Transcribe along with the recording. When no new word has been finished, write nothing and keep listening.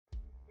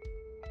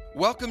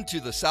Welcome to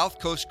the South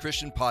Coast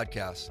Christian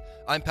Podcast.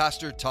 I'm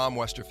Pastor Tom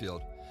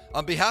Westerfield.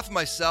 On behalf of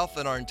myself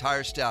and our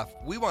entire staff,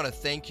 we want to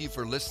thank you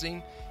for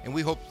listening, and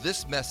we hope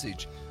this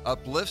message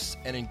uplifts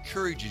and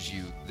encourages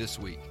you this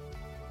week.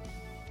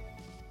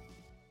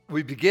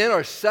 We begin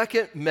our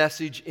second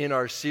message in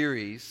our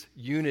series,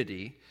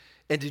 Unity,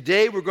 and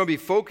today we're going to be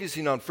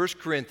focusing on 1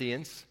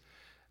 Corinthians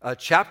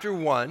chapter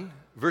 1,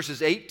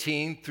 verses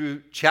 18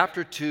 through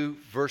chapter 2,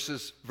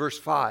 verse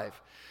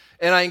 5.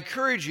 And I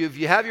encourage you, if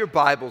you have your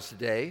Bibles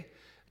today,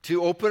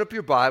 to open up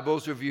your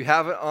Bibles, or if you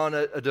have it on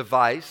a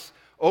device,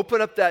 open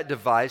up that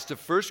device to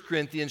 1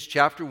 Corinthians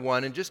chapter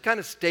 1 and just kind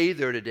of stay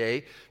there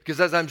today, because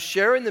as I'm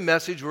sharing the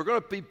message, we're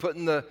going to be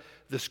putting the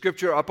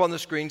scripture up on the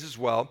screens as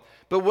well.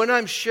 But when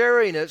I'm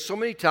sharing it, so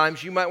many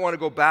times you might want to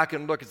go back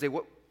and look and say,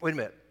 wait a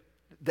minute,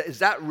 is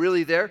that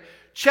really there?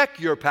 Check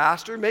your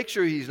pastor. Make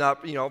sure he's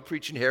not,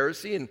 preaching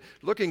heresy, and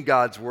look in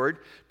God's word.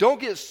 Don't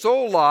get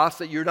so lost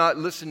that you're not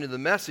listening to the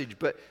message,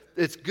 but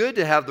it's good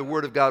to have the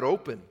word of God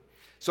open.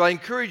 So I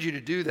encourage you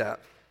to do that.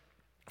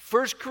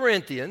 1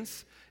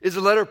 Corinthians is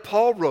a letter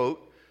Paul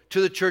wrote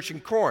to the church in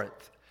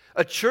Corinth,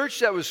 a church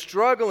that was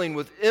struggling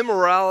with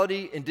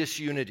immorality and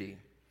disunity.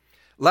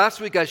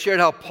 Last week I shared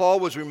how Paul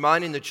was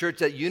reminding the church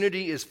that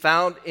unity is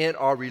found in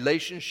our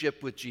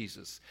relationship with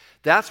Jesus.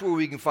 That's where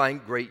we can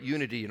find great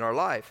unity in our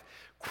life.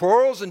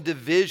 Quarrels and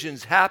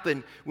divisions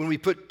happen when we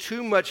put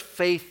too much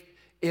faith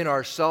in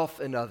ourselves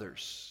and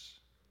others.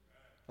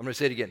 I'm going to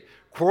say it again.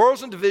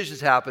 Quarrels and divisions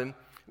happen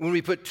when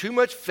we put too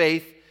much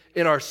faith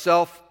in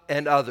ourselves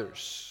and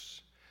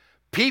others.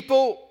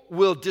 People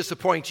will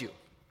disappoint you.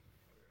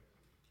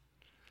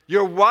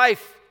 Your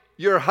wife,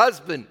 your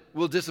husband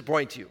will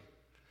disappoint you.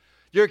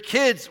 Your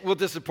kids will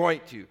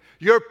disappoint you.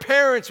 Your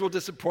parents will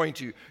disappoint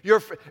you.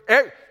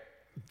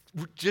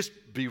 Just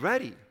be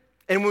ready.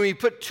 And when we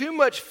put too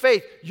much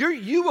faith,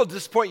 you will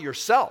disappoint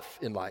yourself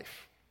in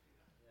life.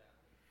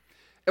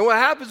 And what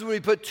happens when we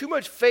put too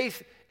much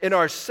faith in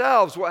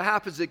ourselves, what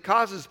happens, it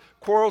causes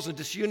quarrels and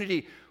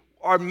disunity.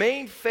 Our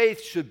main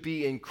faith should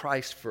be in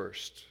Christ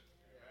first.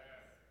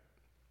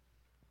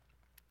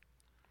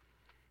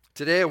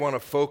 Today I want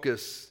to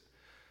focus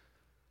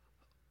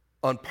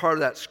on part of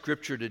that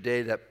scripture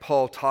today that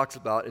Paul talks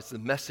about. It's the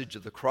message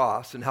of the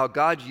cross and how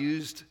God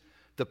used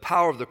the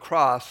power of the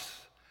cross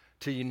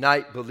to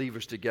unite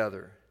believers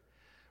together.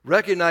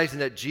 Recognizing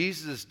that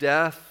Jesus'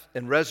 death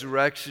and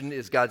resurrection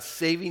is God's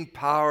saving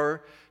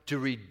power to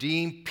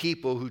redeem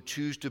people who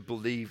choose to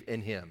believe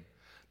in him.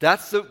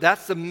 That's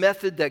the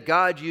method that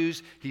God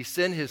used. He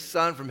sent his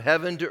son from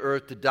heaven to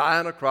earth to die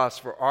on a cross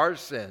for our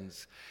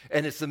sins.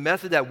 And it's the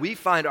method that we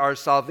find our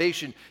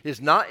salvation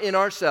is not in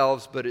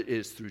ourselves, but it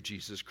is through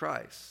Jesus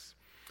Christ.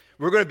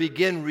 We're going to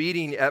begin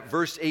reading at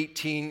verse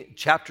 18,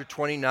 chapter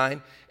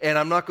 29. And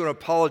I'm not going to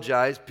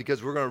apologize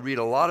because we're going to read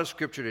a lot of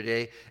scripture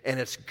today, and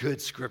it's good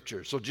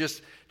scripture. So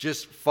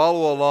just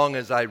follow along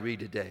as I read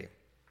today.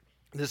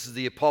 This is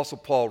the Apostle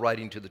Paul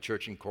writing to the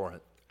church in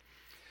Corinth.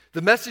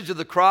 The message of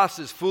the cross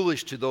is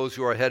foolish to those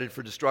who are headed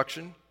for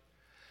destruction,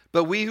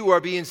 but we who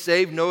are being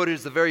saved know it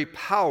is the very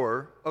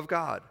power of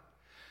God.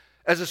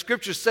 As the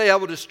scriptures say, I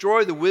will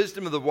destroy the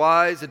wisdom of the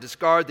wise and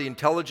discard the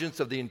intelligence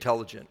of the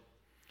intelligent.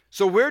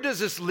 So where does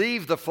this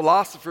leave the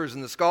philosophers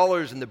and the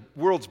scholars and the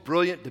world's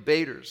brilliant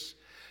debaters?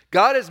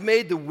 God has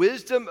made the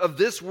wisdom of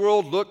this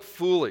world look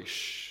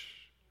foolish,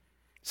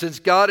 since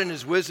God in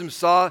his wisdom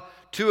saw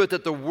to it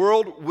that the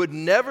world would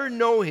never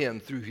know him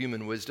through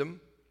human wisdom.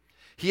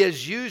 He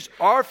has used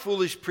our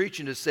foolish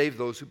preaching to save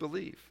those who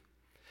believe.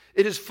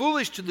 It is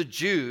foolish to the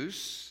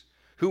Jews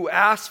who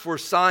ask for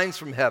signs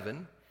from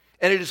heaven,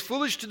 and it is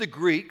foolish to the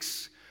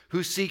Greeks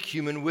who seek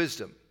human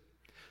wisdom.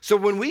 So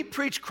when we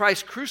preach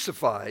Christ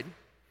crucified,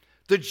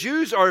 the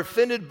Jews are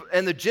offended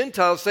and the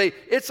Gentiles say,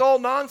 it's all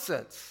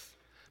nonsense.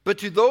 But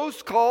to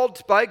those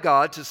called by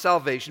God to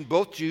salvation,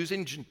 both Jews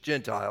and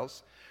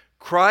Gentiles,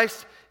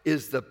 Christ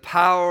is the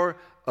power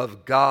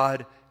of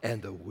God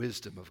and the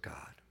wisdom of God.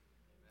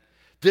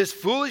 This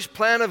foolish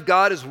plan of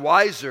God is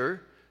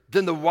wiser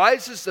than the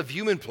wisest of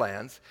human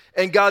plans,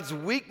 and God's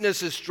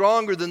weakness is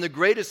stronger than the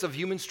greatest of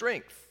human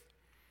strength.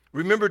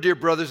 Remember, dear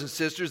brothers and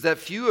sisters, that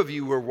few of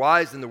you were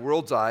wise in the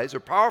world's eyes,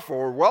 or powerful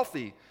or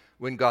wealthy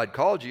when God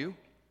called you.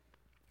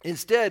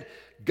 Instead,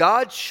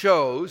 God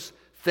chose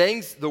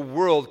things the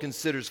world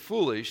considers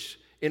foolish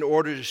in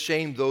order to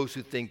shame those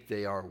who think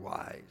they are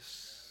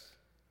wise.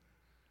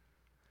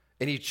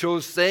 And he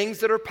chose things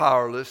that are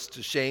powerless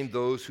to shame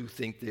those who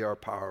think they are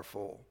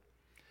powerful.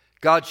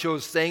 God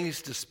chose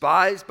things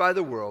despised by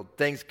the world,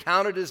 things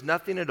counted as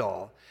nothing at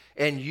all,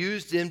 and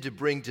used them to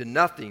bring to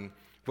nothing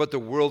what the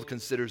world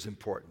considers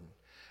important.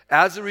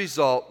 As a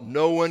result,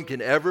 no one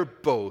can ever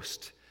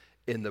boast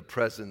in the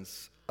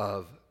presence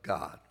of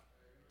God.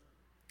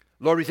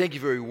 Lord, we thank you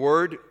for your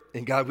word.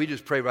 And God, we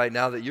just pray right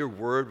now that your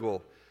word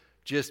will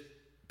just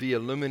be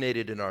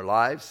illuminated in our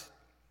lives.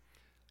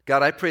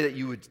 God, I pray that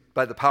you would,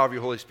 by the power of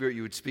your Holy Spirit,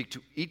 you would speak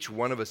to each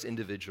one of us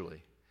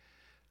individually.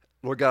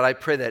 Lord God, I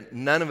pray that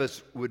none of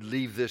us would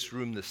leave this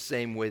room the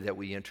same way that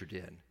we entered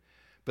in,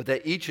 but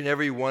that each and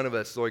every one of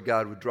us, Lord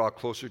God, would draw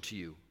closer to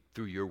you.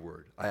 through your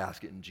word. I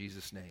ask it in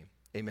Jesus' name.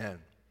 Amen.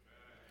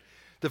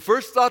 The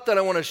first thought that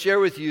I want to share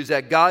with you is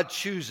that God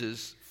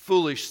chooses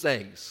foolish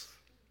things.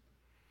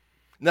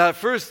 Now, at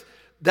first,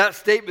 that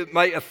statement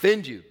might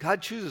offend you.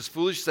 God chooses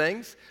foolish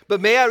things. But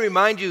may I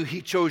remind you,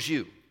 he chose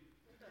you.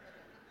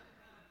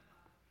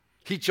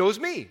 He chose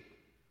me.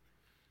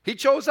 He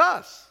chose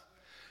us.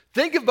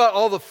 Think about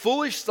all the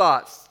foolish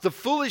thoughts, the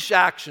foolish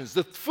actions,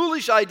 the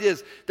foolish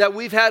ideas that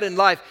we've had in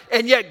life,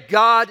 and yet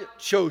God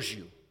chose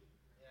you.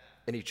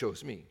 And he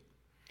chose me.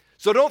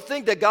 So don't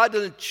think that God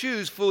doesn't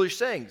choose foolish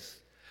things.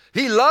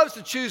 He loves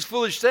to choose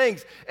foolish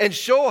things and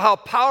show how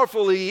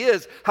powerful he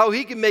is, how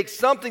he can make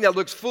something that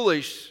looks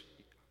foolish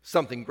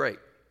something great.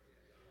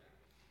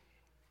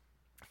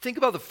 Think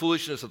about the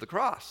foolishness of the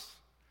cross.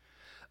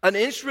 An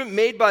instrument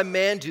made by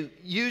man to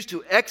use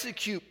to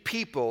execute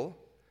people,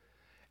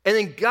 and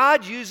then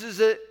God uses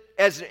it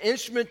as an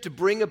instrument to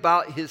bring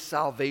about his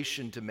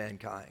salvation to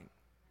mankind.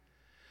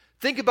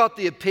 Think about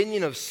the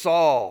opinion of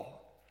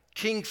Saul,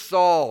 King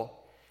Saul,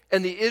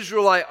 and the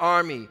Israelite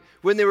army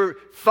when they were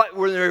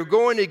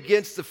going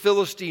against the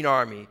Philistine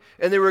army,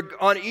 and they were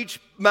on each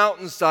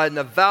mountainside and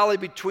a valley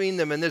between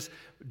them, and this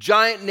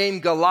giant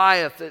named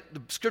Goliath, the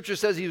scripture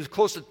says he was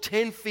close to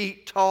 10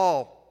 feet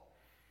tall.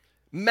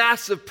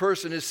 Massive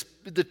person.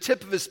 The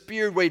tip of his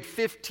spear weighed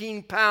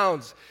 15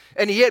 pounds.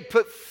 And he had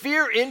put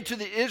fear into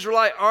the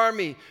Israelite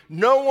army.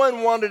 No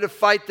one wanted to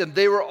fight them.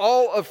 They were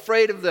all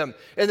afraid of them.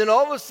 And then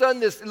all of a sudden,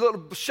 this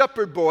little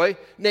shepherd boy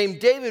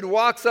named David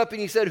walks up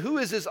and he said, "Who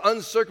is this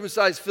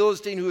uncircumcised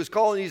Philistine who is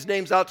calling these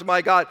names out to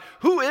my God?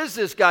 Who is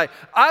this guy?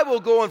 I will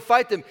go and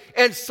fight them."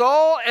 And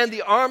Saul and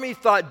the army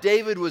thought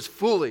David was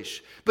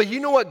foolish. But you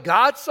know what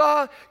God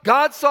saw?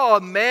 God saw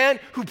a man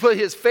who put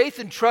his faith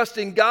and trust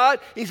in God.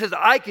 He says,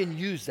 I can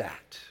use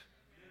that.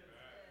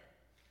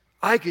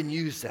 I can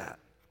use that.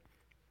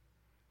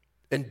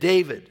 And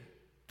David,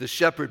 the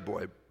shepherd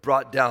boy,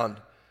 brought down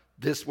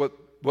this, what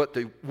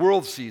the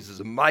world sees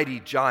as a mighty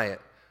giant,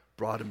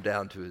 brought him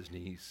down to his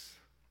knees.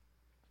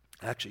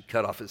 Actually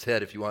cut off his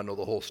head if you want to know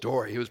the whole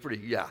story. He was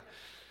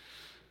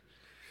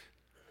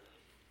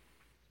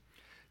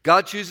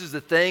God chooses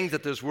the things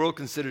that this world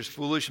considers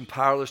foolish and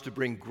powerless to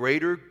bring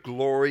greater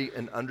glory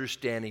and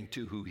understanding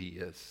to who he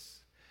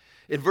is.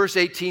 In verse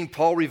 18,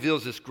 Paul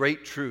reveals this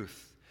great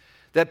truth,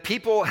 that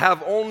people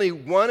have only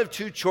one of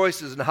two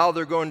choices in how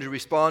they're going to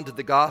respond to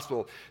the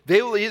gospel.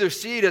 They will either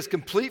see it as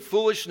complete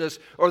foolishness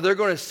or they're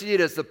going to see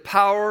it as the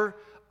power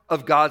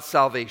of God's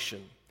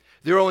salvation.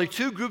 There are only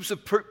two groups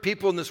of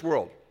people in this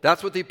world.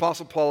 That's what the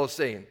Apostle Paul is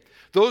saying.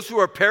 Those who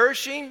are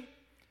perishing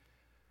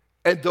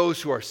and those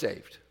who are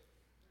saved.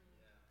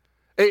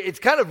 It's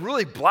kind of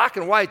really black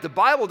and white. The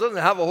Bible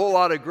doesn't have a whole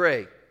lot of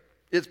gray.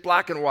 It's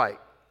black and white.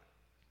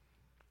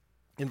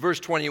 In verse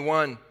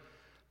 21,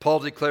 Paul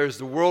declares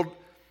the world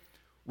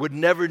would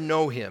never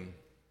know him,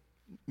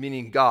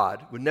 meaning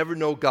God, would never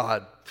know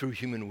God through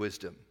human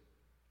wisdom.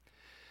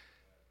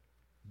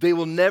 They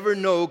will never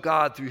know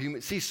God through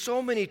human. See,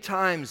 so many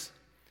times,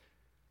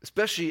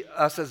 especially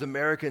us as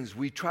Americans,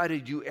 we try to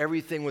do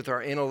everything with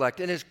our intellect,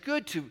 and it's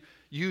good to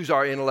use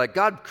our intellect.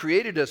 God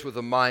created us with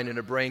a mind and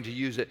a brain to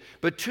use it.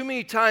 But too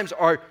many times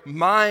our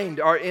mind,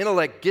 our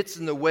intellect gets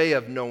in the way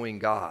of knowing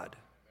God.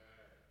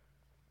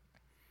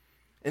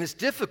 And it's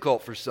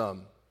difficult for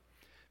some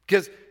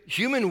because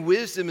human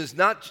wisdom is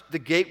not the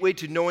gateway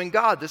to knowing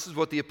God. This is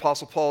what the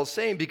Apostle Paul is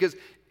saying, because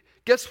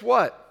guess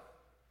what?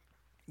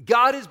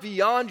 God is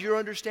beyond your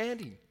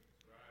understanding.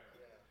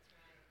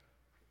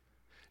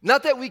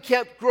 Not that we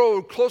can't grow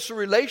a closer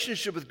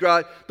relationship with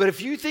God, but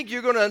if you think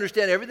you're going to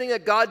understand everything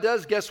that God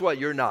does, guess what?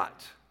 You're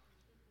not.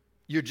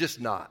 You're just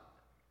not.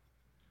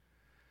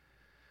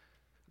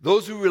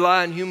 Those who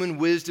rely on human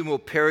wisdom will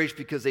perish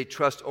because they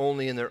trust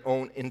only in their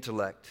own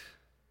intellect,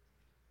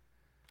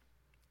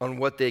 on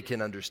what they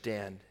can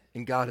understand.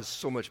 And God is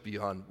so much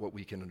beyond what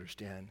we can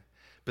understand.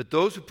 But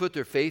those who put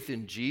their faith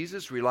in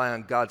Jesus rely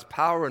on God's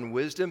power and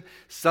wisdom,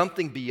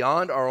 something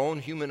beyond our own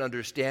human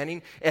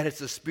understanding. And it's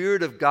the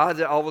Spirit of God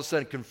that all of a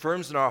sudden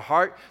confirms in our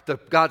heart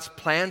God's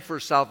plan for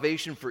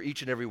salvation for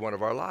each and every one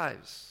of our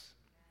lives.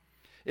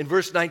 In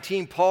verse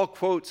 19, Paul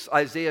quotes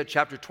Isaiah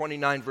chapter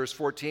 29, verse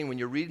 14. When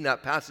you're reading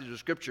that passage of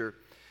Scripture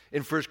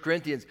in 1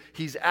 Corinthians,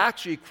 he's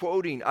actually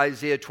quoting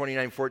Isaiah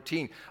 29,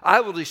 14.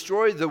 I will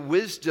destroy the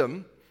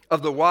wisdom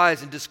of the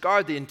wise and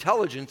discard the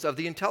intelligence of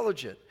the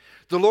intelligent.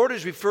 The Lord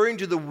is referring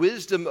to the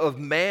wisdom of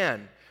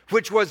man,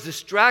 which was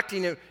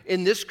distracting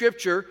in this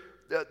scripture.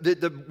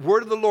 The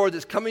word of the Lord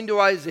that's coming to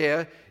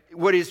Isaiah,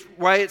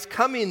 why it's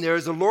coming there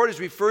is the Lord is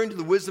referring to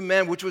the wisdom of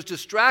man, which was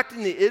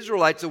distracting the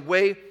Israelites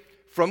away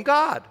from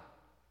God.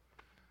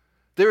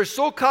 They were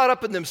so caught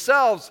up in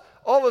themselves,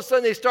 all of a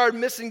sudden they started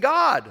missing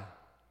God.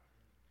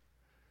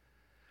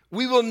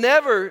 We will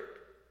never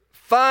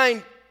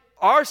find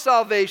our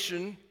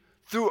salvation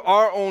through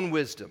our own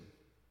wisdom.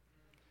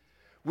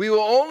 We will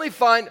only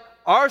find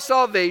our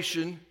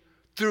salvation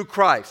through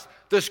Christ.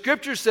 The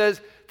scripture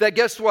says that,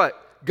 guess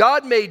what?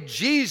 God made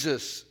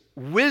Jesus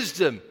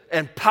wisdom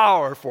and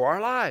power for our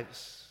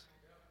lives.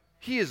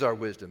 He is our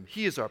wisdom.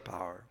 He is our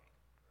power.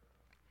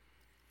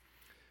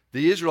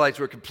 The Israelites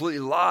were completely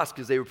lost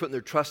because they were putting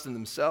their trust in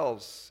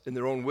themselves, in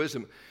their own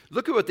wisdom.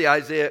 Look at what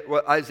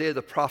Isaiah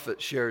the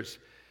prophet shares.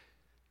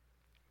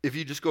 If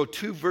you just go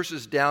 2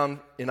 verses down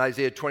in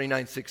Isaiah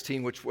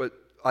 29:16, which what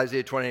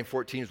Isaiah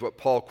 29:14 is what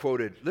Paul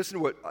quoted. Listen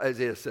to what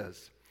Isaiah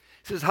says.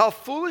 He says, "How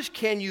foolish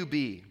can you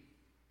be?"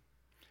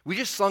 We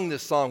just sung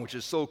this song, which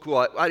is so cool.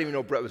 I didn't even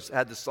know Brett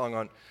had this song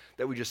on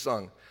that we just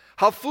sung.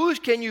 "How foolish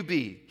can you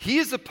be? He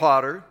is the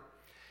potter,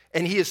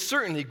 and he is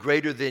certainly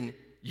greater than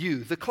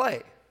you, the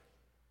clay."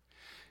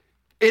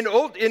 In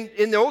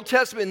the Old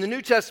Testament, in the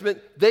New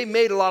Testament, they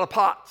made a lot of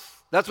pots.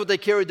 That's what they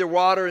carried their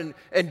water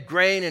and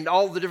grain and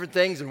all the different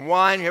things and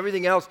wine and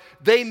everything else.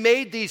 They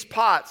made these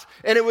pots.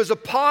 And it was a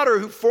potter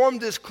who formed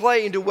this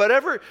clay into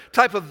whatever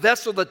type of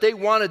vessel that they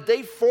wanted.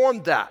 They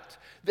formed that.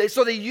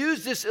 So they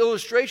used this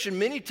illustration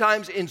many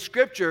times in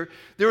Scripture.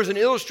 There was an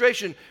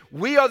illustration.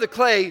 We are the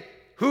clay.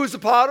 Who's the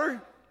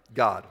potter?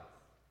 God.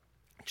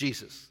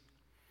 Jesus.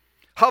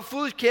 How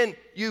foolish can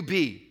you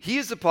be? He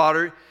is the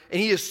potter,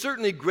 and he is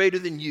certainly greater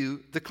than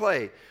you, the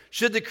clay.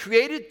 Should the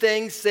created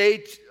thing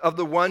say of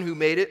the one who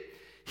made it,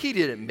 "He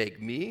didn't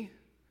make me"?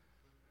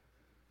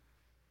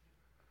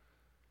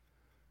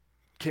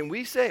 Can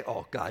we say,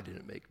 "Oh, God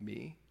didn't make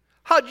me"?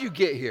 How'd you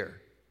get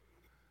here?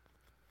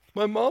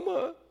 My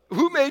mama.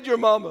 Who made your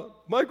mama?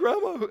 My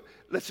grandma.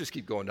 Let's just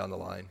keep going down the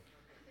line.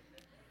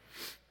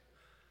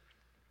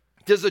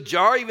 Does the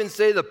jar even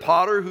say the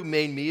potter who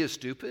made me is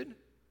stupid?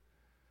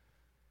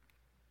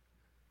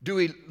 Do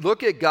we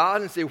look at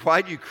God and say,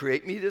 "Why do you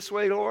create me this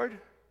way, Lord?"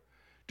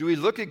 Do we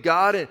look at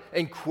God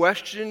and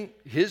question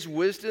his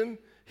wisdom,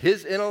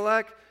 his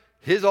intellect,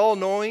 his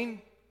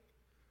all-knowing?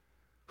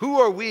 Who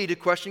are we to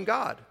question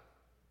God?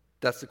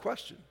 That's the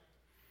question.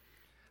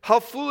 How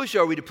foolish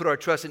are we to put our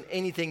trust in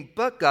anything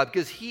but God,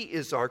 because he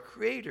is our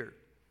creator?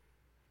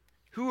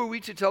 Who are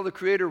we to tell the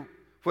creator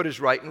what is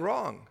right and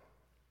wrong?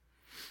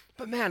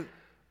 But man,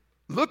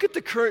 look at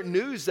the current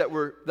news that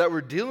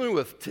we're dealing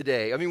with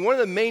today. I mean, one of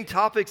the main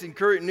topics in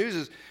current news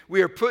is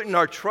we are putting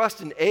our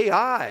trust in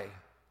AI.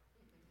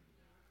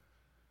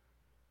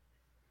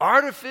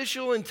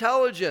 Artificial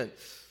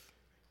intelligence.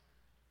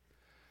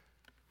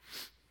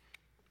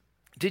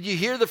 Did you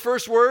hear the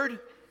first word?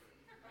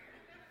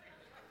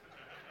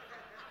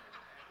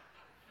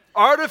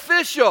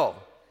 Artificial.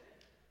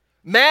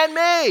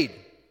 Man-made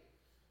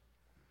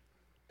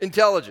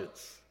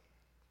intelligence.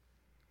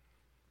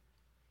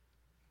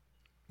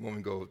 Won't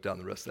even go down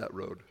the rest of that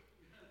road.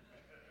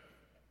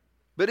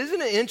 But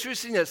isn't it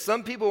interesting that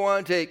some people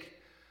want to take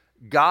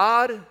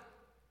God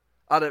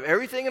out of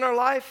everything in our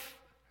life?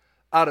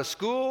 Out of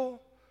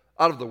school,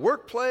 out of the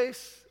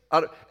workplace,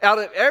 out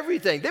of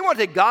everything. They want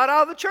to take God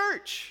out of the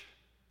church.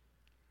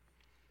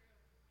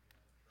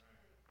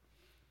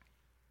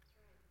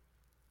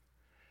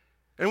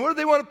 And what do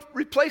they want to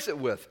replace it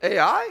with?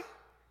 AI?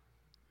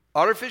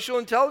 Artificial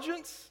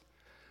intelligence?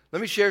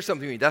 Let me share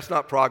something with you. That's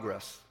not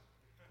progress.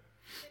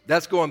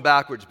 That's going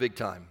backwards big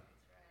time.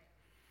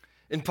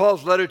 In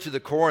Paul's letter to the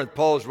Corinth,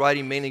 Paul is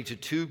writing mainly to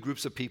 2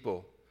 groups of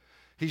people.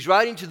 He's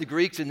writing to the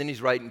Greeks, and then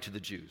he's writing to the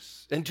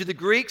Jews. And to the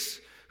Greeks,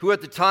 who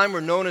at the time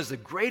were known as the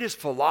greatest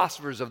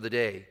philosophers of the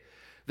day.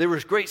 They were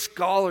great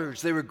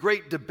scholars. They were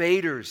great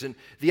debaters. And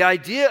the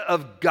idea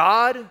of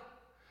God,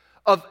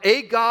 of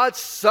a God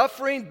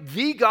suffering,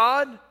 the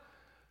God,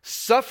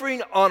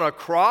 suffering on a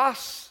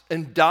cross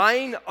and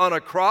dying on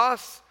a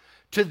cross,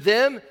 to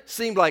them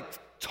seemed like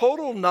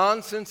total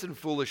nonsense and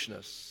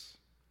foolishness.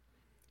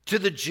 To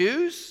the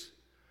Jews,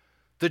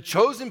 the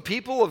chosen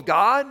people of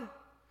God,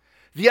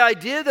 the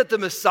idea that the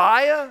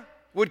Messiah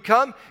would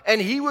come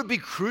and he would be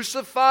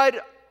crucified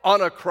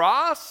on a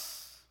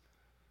cross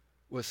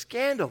was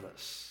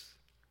scandalous.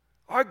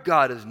 Our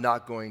God is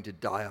not going to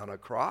die on a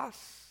cross.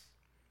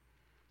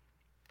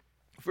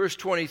 Verse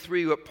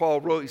 23, what Paul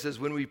wrote, he says,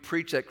 "When we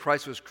preach that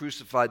Christ was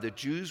crucified, the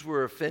Jews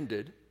were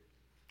offended,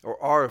 or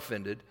are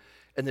offended,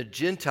 and the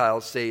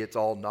Gentiles say it's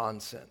all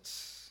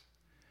nonsense."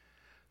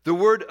 The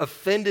word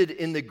offended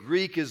in the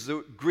Greek is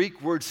the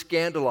Greek word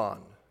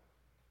scandalon.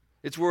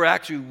 It's where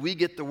actually we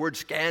get the word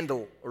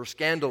scandal or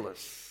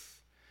scandalous.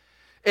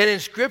 And in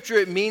Scripture,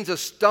 it means a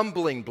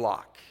stumbling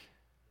block.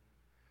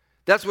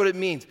 That's what it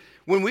means.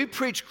 When we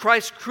preach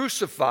Christ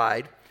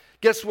crucified,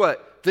 guess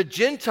what? The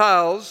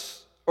Gentiles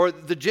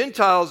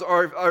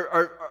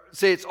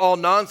say it's all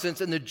nonsense,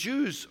 and the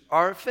Jews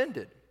are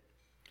offended.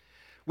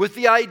 With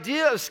the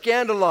idea of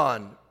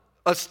scandalon,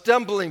 a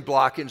stumbling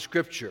block in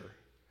Scripture,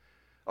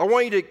 I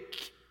want you to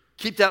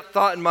keep that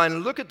thought in mind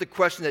and look at the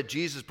question that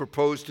Jesus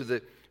proposed to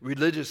the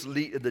religious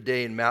elite of the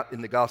day in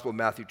the Gospel of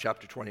Matthew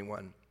chapter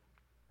 21.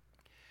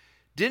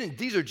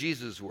 These are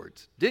Jesus'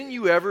 words. Didn't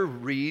you ever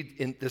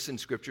read this in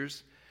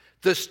Scriptures?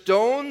 "The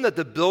stone that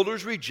the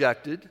builders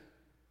rejected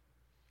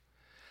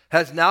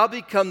has now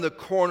become the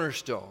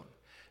cornerstone.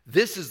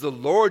 This is the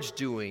Lord's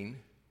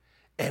doing,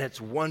 and it's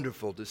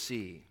wonderful to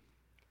see."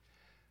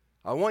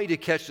 I want you to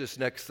catch this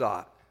next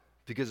thought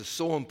because it's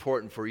so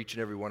important for each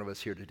and every one of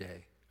us here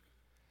today.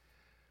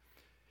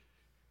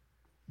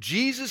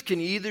 Jesus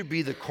can either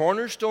be the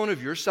cornerstone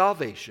of your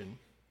salvation,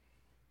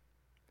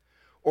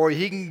 or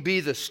he can be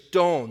the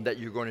stone that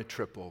you're going to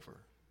trip over.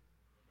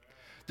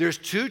 There's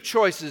two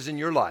choices in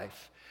your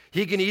life.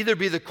 He can either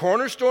be the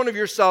cornerstone of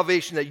your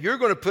salvation, that you're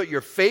going to put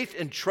your faith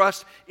and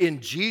trust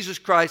in Jesus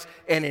Christ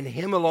and in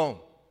him alone.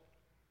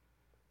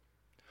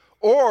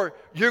 Or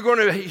you're going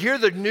to hear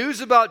the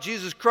news about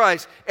Jesus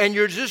Christ and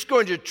you're just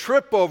going to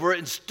trip over it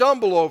and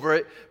stumble over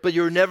it, but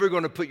you're never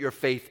going to put your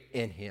faith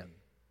in him.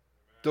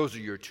 Those are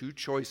your two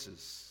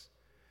choices.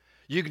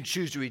 You can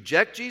choose to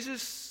reject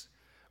Jesus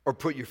or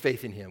put your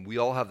faith in him. We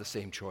all have the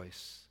same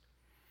choice.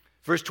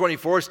 Verse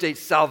 24 states,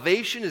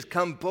 salvation has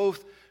come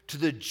both to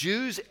the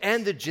Jews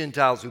and the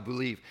Gentiles who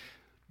believe.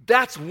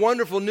 That's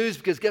wonderful news,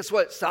 because guess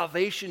what?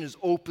 Salvation is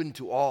open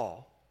to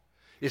all.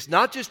 It's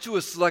not just to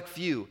a select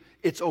few.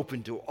 It's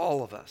open to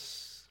all of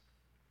us.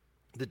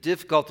 The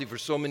difficulty for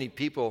so many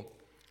people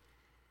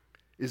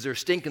is their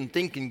stinking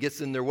thinking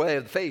gets in their way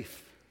of the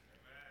faith.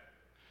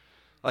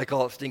 I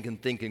call it stinking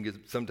thinking because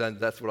sometimes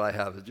that's what I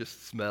have. It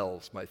just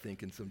smells my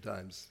thinking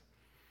sometimes.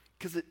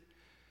 Because it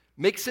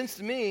makes sense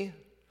to me,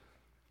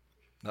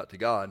 not to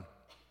God.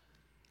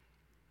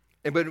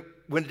 But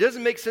when it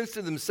doesn't make sense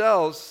to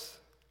themselves,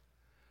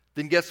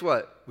 then guess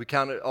what? We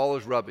count it all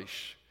as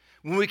rubbish.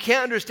 When we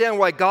can't understand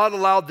why God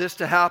allowed this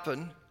to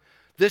happen,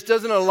 this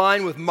doesn't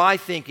align with my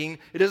thinking,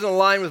 it doesn't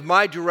align with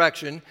my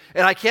direction,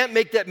 and I can't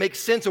make that make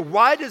sense of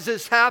why does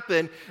this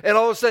happen, and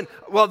all of a sudden,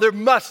 well, there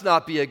must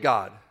not be a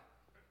God.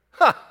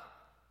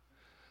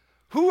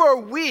 Who are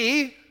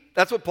we?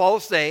 That's what Paul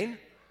is saying.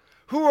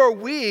 Who are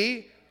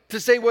we to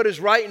say what is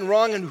right and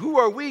wrong, and who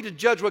are we to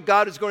judge what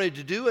God is going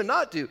to do and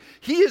not do?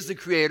 He is the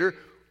creator.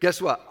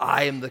 Guess what?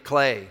 I am the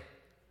clay.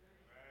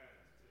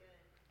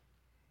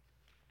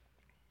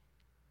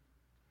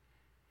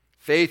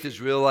 Faith is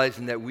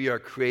realizing that we are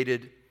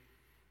created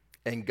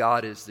and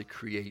God is the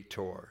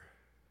creator.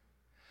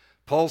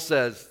 Paul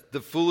says,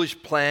 the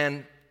foolish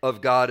plan of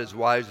God is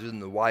wiser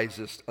than the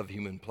wisest of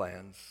human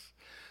plans.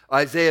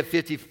 Isaiah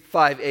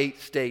 55:8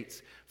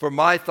 states, for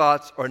my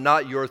thoughts are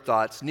not your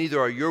thoughts, neither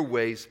are your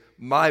ways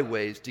my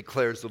ways,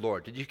 declares the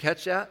Lord. Did you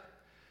catch that?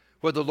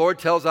 What the Lord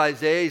tells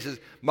Isaiah, he says,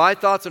 my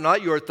thoughts are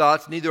not your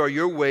thoughts, neither are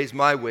your ways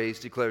my ways,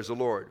 declares the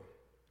Lord.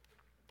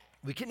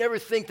 We can never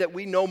think that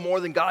we know more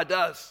than God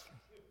does.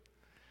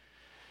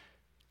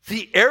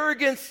 The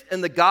arrogance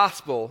and the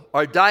gospel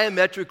are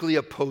diametrically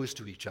opposed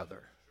to each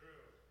other.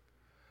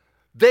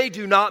 They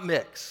do not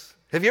mix.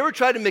 Have you ever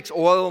tried to mix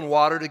oil and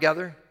water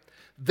together?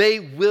 They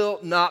will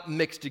not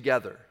mix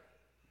together.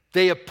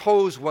 They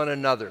oppose one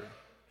another.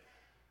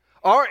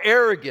 Our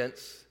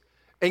arrogance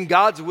and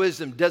God's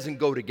wisdom doesn't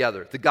go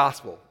together. The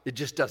gospel, it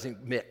just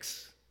doesn't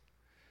mix.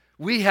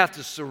 We have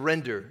to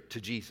surrender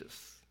to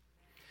Jesus.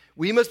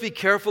 We must be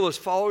careful as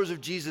followers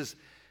of Jesus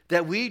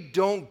that we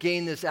don't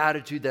gain this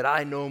attitude that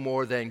I know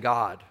more than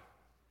God,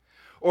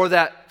 or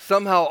that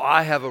somehow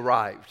I have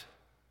arrived.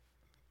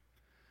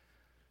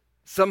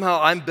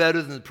 Somehow I'm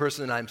better than the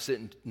person that I'm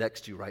sitting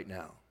next to right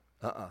now.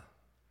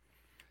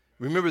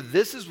 Remember,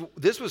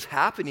 this was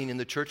happening in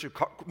the church of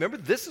Corinth. Remember,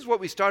 this is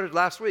what we started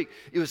last week.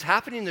 It was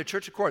happening in the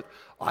church of Corinth.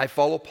 I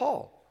follow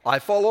Paul. I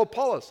follow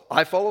Apollos.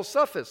 I follow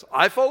Cephas.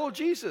 I follow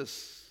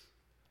Jesus.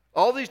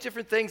 All these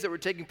different things that were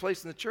taking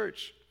place in the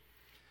church.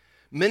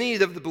 Many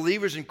of the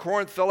believers in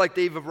Corinth felt like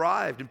they've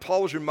arrived, and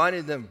Paul was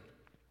reminding them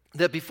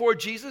that before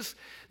Jesus,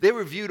 they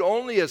were viewed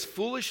only as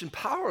foolish and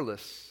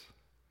powerless.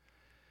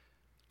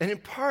 And in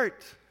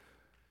part,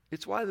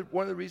 it's one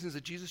of the reasons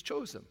that Jesus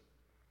chose them.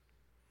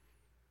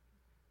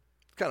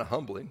 It's kind of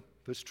humbling,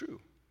 but it's true.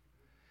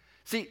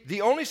 See,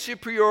 the only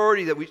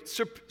superiority,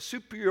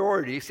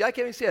 see, I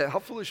can't even say that. How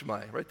foolish am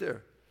I? Right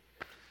there.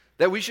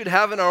 That we should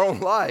have in our own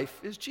life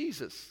is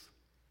Jesus.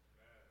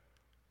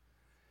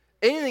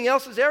 Anything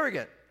else is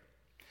arrogant.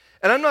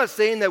 And I'm not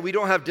saying that we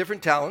don't have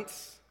different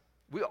talents.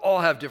 We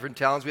all have different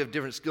talents. We have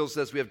different skill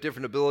sets. We have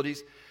different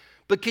abilities.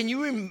 But can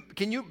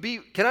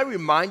I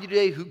remind you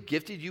today who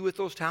gifted you with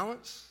those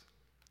talents?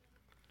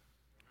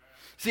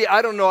 See,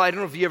 I don't know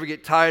if you ever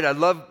get tired.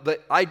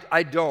 But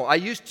I don't. I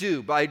used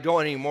to, but I don't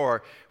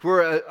anymore.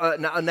 We're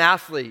an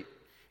athlete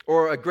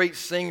or a great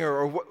singer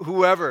or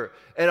whoever,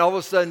 and all of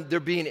a sudden they're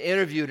being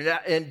interviewed.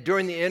 And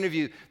during the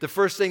interview, the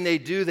first thing they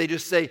do, they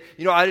just say,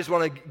 I just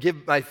want to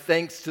give my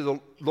thanks to the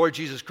Lord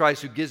Jesus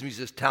Christ who gives me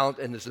this talent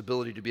and this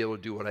ability to be able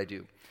to do what I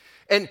do.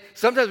 And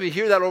sometimes we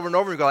hear that over and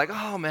over and go like,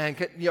 oh man,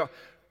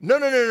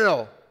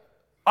 no.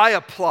 I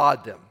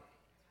applaud them.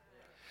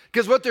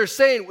 Because what they're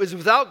saying is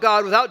without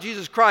God, without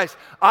Jesus Christ,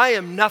 I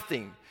am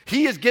nothing.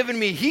 He has given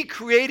me, He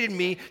created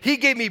me, He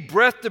gave me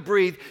breath to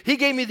breathe, He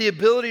gave me the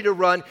ability to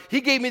run,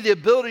 He gave me the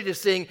ability to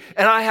sing,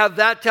 and I have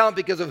that talent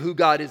because of who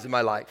God is in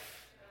my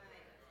life.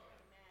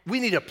 We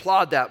need to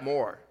applaud that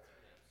more.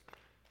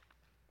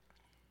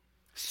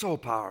 So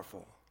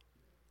powerful.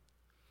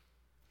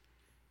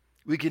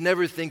 We can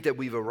never think that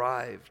we've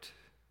arrived.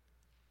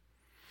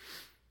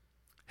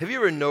 Have you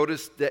ever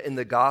noticed that in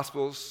the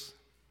Gospels,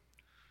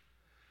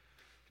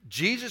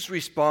 Jesus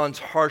responds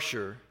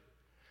harsher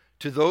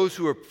to those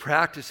who are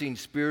practicing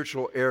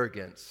spiritual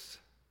arrogance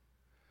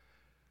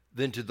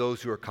than to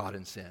those who are caught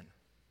in sin?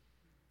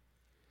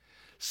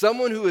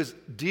 Someone who is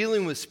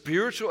dealing with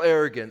spiritual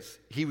arrogance,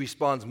 he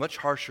responds much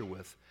harsher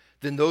with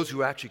than those who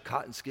are actually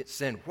caught in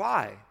sin.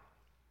 Why?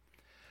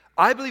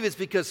 I believe it's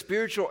because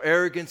spiritual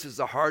arrogance is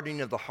the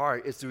hardening of the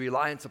heart. It's the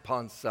reliance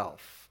upon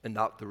self and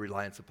not the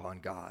reliance upon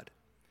God.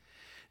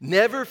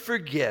 Never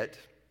forget,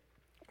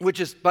 which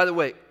is, by the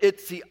way,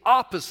 it's the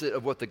opposite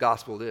of what the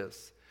gospel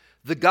is.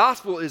 The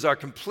gospel is our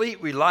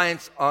complete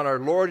reliance on our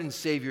Lord and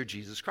Savior,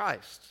 Jesus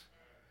Christ.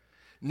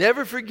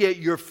 Never forget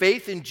your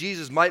faith in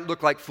Jesus might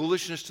look like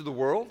foolishness to the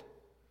world.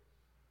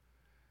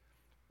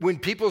 When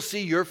people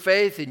see your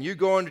faith and you're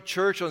going to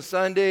church on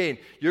Sunday and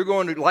you're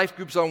going to life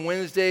groups on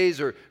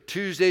Wednesdays or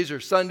Tuesdays or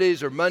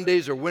Sundays or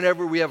Mondays or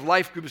whenever we have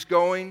life groups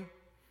going,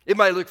 it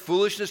might look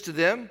foolishness to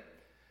them.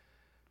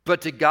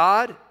 But to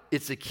God,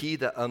 it's the key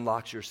that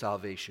unlocks your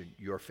salvation,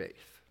 your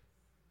faith.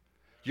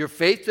 Your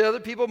faith to other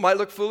people might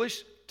look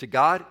foolish. To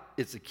God,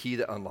 it's the key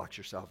that unlocks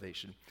your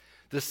salvation.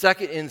 The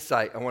second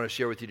insight I want to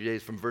share with you today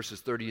is from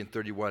verses 30 and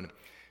 31.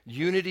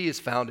 Unity is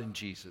found in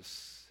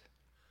Jesus.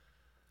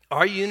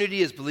 Our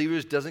unity as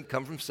believers doesn't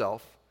come from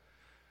self.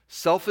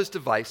 Self is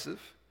divisive.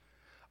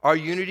 Our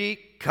unity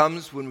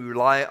comes when we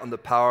rely on the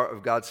power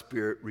of God's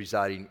Spirit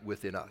residing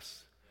within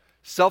us.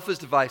 Self is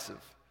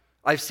divisive.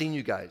 I've seen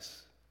you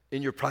guys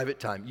in your private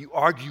time. You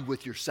argue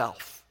with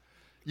yourself.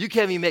 You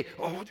can't even make,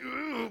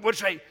 what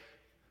should I?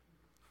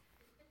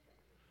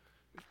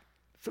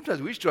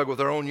 Sometimes we struggle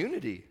with our own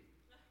unity.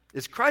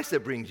 It's Christ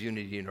that brings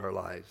unity in our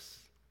lives.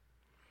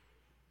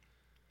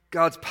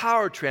 God's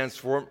power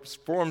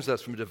transforms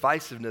us from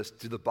divisiveness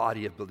to the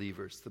body of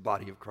believers, the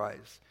body of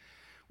Christ.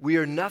 We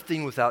are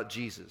nothing without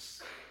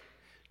Jesus.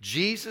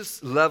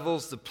 Jesus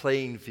levels the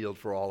playing field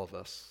for all of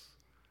us.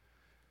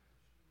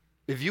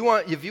 If you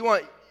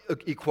want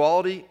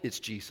equality, it's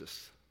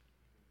Jesus.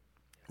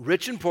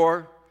 Rich and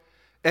poor,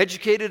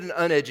 educated and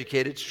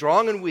uneducated,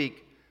 strong and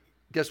weak,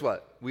 guess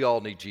what? We all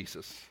need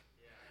Jesus.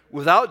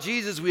 Without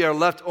Jesus, we are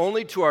left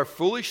only to our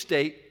foolish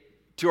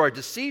state, to our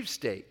deceived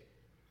state.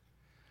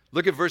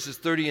 Look at verses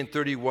 30 and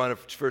 31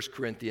 of 1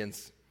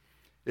 Corinthians.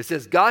 It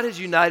says, God has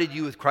united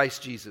you with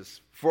Christ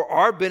Jesus. For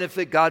our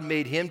benefit, God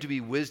made him to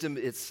be wisdom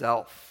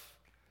itself.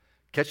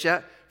 Catch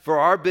that? For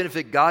our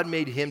benefit, God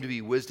made him to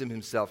be wisdom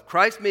himself.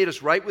 Christ made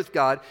us right with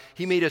God.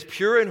 He made us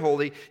pure and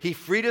holy. He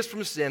freed us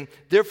from sin.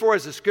 Therefore,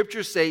 as the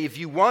scriptures say, if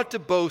you want to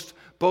boast,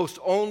 boast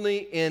only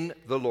in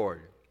the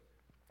Lord.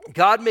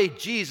 God made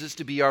Jesus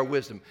to be our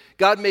wisdom.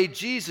 God made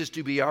Jesus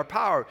to be our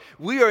power.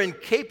 We are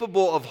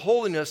incapable of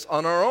holiness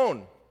on our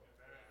own.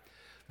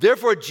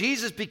 Therefore,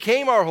 Jesus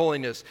became our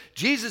holiness.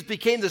 Jesus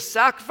became the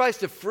sacrifice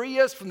to free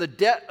us from the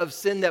debt of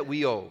sin that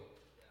we owe.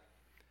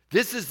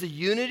 This is the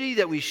unity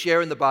that we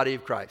share in the body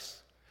of Christ.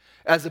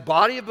 As a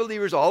body of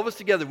believers, all of us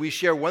together, we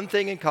share one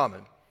thing in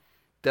common,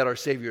 that our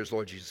Savior is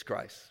Lord Jesus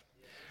Christ.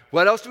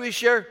 What else do we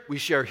share? We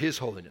share his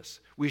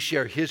holiness. We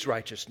share his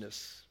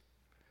righteousness.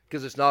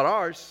 Because it's not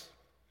ours.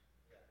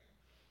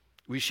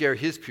 We share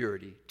his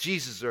purity.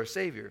 Jesus is our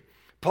Savior.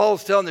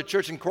 Paul's telling the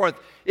church in Corinth,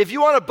 if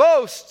you want to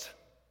boast,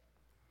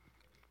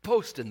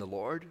 boast in the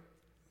Lord.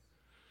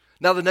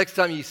 Now, the next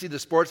time you see the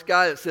sports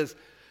guy that says,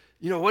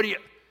 I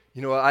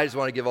just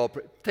want to give all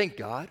praise. Thank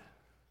God.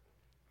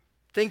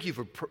 Thank you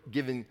for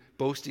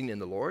boasting in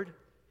the Lord.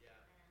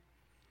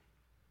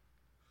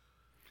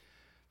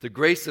 The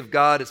grace of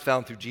God is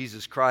found through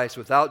Jesus Christ.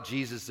 Without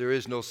Jesus, there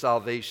is no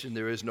salvation,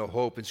 there is no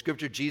hope. In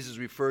Scripture, Jesus is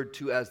referred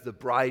to as the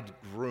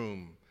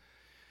bridegroom.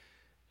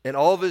 And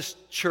all of his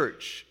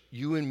church,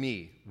 you and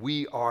me,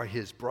 we are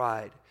his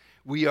bride.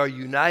 We are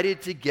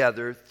united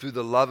together through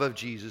the love of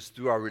Jesus,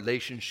 through our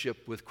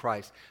relationship with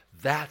Christ.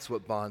 That's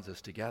what bonds us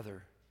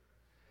together.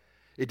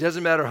 It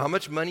doesn't matter how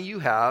much money you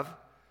have,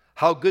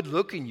 how good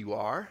looking you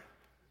are,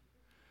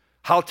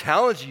 how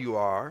talented you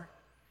are.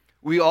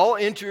 We all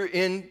enter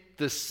in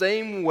the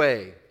same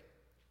way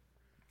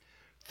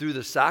through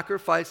the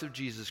sacrifice of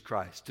Jesus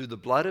Christ, through the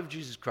blood of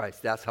Jesus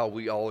Christ. That's how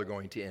we all are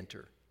going to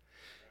enter.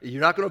 You're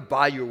not going to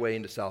buy your way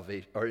into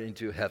salvation or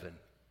into heaven.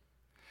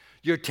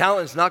 Your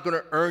talent is not going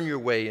to earn your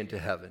way into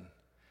heaven.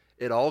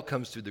 It all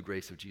comes through the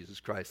grace of Jesus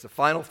Christ. The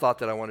final thought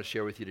that I want to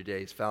share with you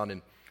today is found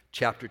in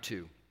chapter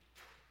 2,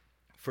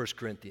 1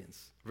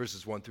 Corinthians,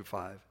 verses 1 through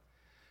 5.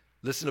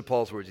 Listen to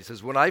Paul's words. He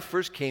says, when I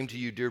first came to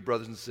you, dear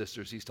brothers and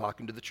sisters, he's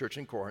talking to the church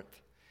in Corinth,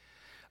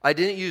 I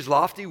didn't use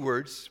lofty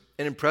words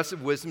and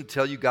impressive wisdom to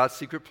tell you God's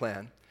secret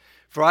plan.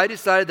 For I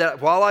decided that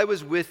while I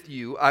was with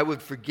you, I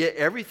would forget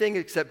everything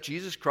except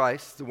Jesus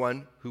Christ, the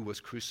one who was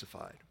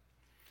crucified.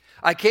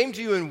 I came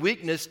to you in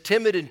weakness,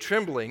 timid and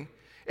trembling,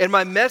 and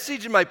my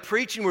message and my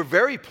preaching were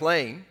very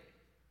plain.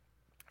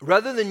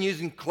 Rather than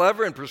using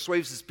clever and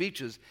persuasive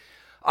speeches,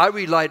 I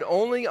relied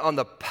only on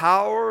the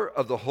power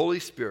of the Holy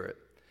Spirit.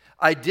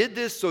 I did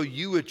this so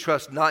you would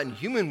trust not in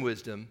human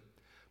wisdom,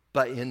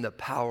 but in the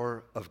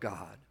power of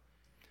God.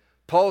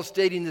 Paul is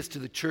stating this to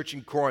the church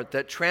in Corinth,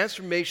 that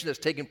transformation that's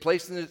taken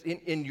place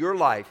in your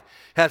life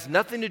has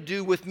nothing to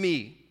do with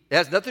me. It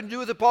has nothing to do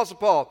with the Apostle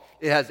Paul.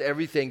 It has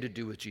everything to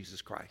do with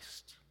Jesus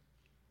Christ.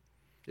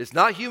 It's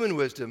not human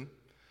wisdom.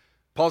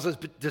 Paul says,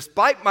 but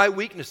despite my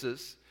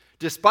weaknesses,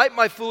 despite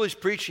my foolish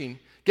preaching,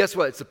 Guess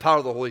what? It's the power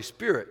of the Holy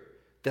Spirit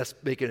that's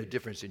making a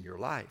difference in your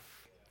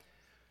life.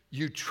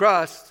 Your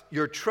trust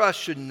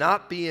should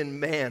not be in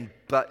man,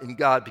 but in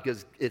God,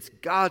 because it's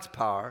God's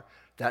power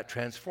that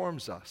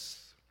transforms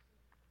us.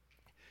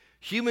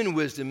 Human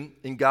wisdom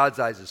in God's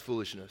eyes is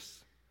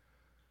foolishness.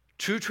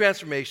 True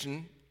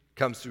transformation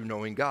comes through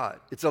knowing God.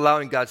 It's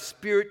allowing God's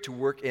Spirit to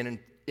work in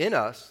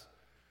us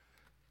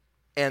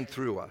and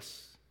through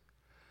us.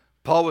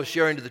 Paul was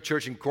sharing to the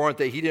church in Corinth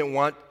that he didn't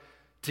want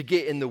to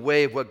get in the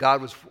way of what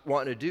God was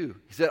wanting to do.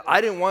 He said,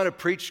 I didn't want to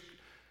preach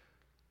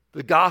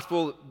the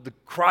gospel, the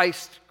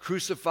Christ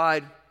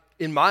crucified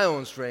in my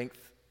own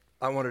strength.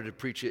 I wanted to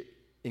preach it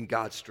in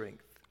God's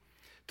strength.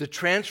 The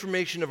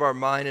transformation of our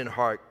mind and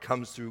heart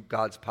comes through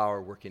God's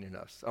power working in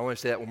us. I want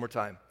to say that one more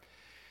time.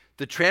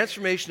 The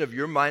transformation of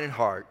your mind and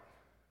heart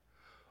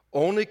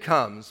only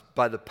comes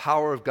by the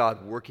power of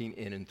God working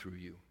in and through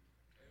you.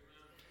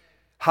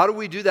 How do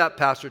we do that,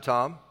 Pastor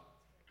Tom?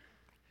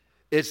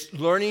 It's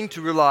learning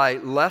to rely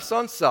less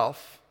on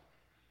self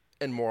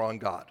and more on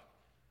God.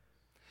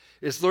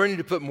 It's learning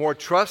to put more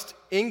trust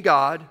in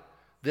God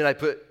than I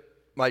put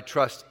my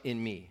trust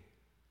in me.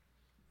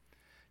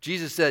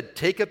 Jesus said,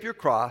 take up your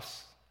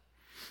cross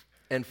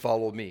and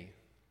follow me.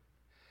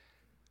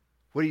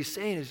 What he's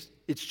saying is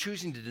it's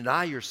choosing to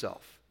deny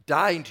yourself,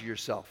 dying to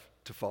yourself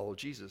to follow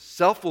Jesus.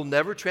 Self will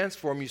never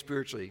transform you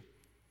spiritually.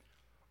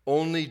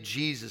 Only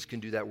Jesus can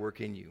do that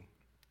work in you.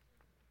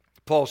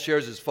 Paul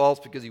shares his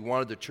faults because he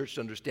wanted the church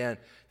to understand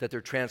that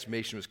their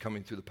transformation was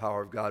coming through the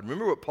power of God.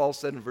 Remember what Paul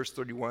said in verse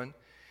 31?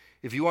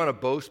 If you want to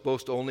boast,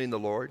 boast only in the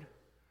Lord.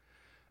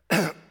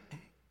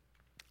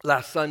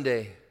 Last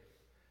Sunday,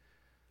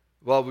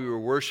 while we were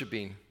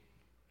worshiping,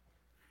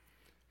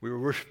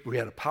 we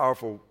had a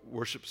powerful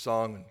worship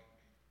song,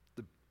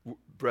 and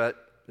Brett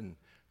and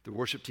the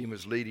worship team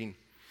was leading.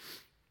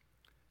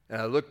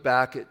 And I looked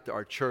back at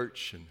our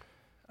church, and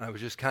I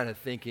was just kind of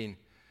thinking,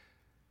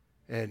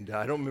 and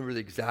I don't remember the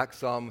exact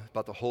psalm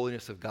about the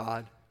holiness of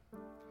God.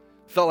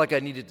 Felt like I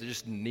needed to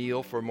just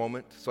kneel for a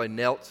moment, so I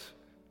knelt,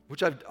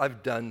 which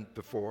I've done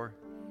before.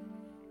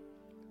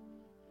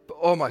 But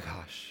oh my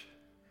gosh.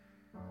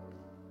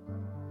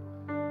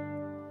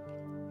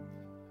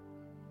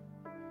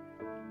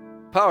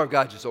 Power of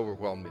God just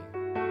overwhelmed me.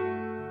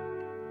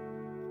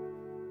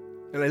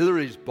 And I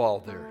literally just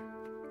bawled there.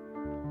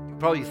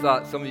 Probably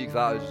some of you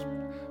thought I was just,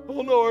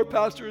 oh no, our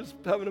pastor is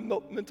having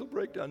a mental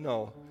breakdown.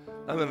 No,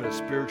 I'm having a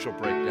spiritual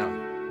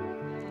breakdown.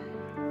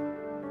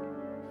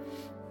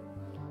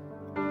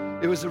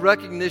 It was a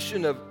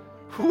recognition of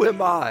who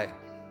am I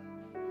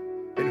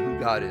and who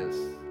God is.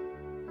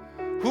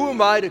 Who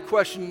am I to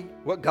question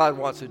what God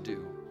wants to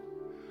do?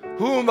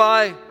 Who am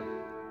I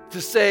to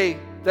say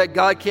that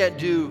God can't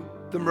do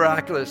the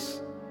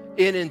miraculous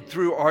in and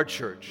through our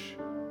church,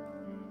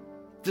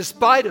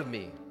 despite of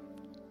me?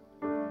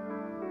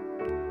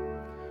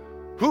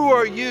 Who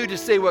are you to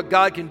say what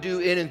God can do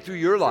in and through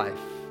your life?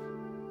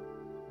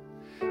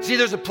 See,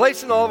 there's a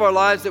place in all of our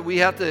lives that we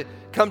have to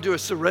come to a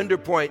surrender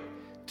point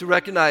to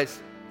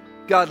recognize,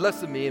 God,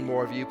 less of me and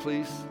more of you,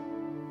 please.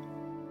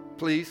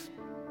 Please.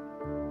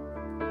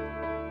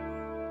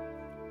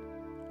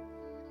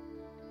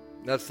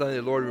 That's something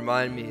the Lord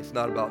reminded me, it's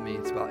not about me,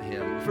 it's about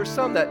Him. For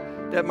some,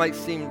 that might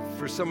seem,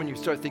 for someone you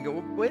start thinking,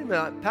 well, wait a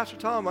minute, Pastor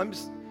Tom, it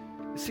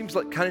seems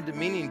like kind of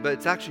demeaning, but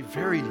it's actually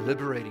very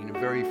liberating and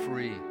very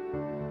free.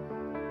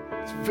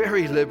 It's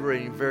very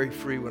liberating and very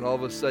free when all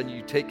of a sudden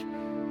you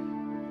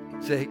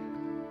say,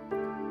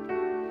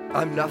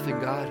 I'm nothing,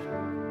 God,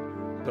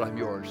 but I'm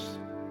yours.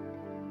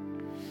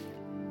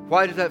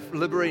 Why is that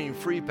liberating and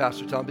free,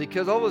 Pastor Tom?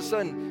 Because all of a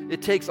sudden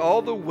it takes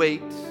all the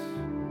weight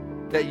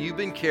that you've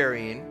been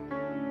carrying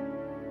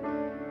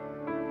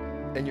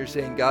and you're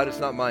saying, God, it's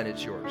not mine,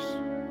 it's yours.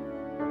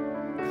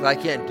 Because I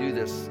can't do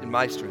this in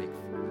my strength,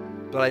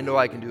 but I know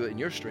I can do it in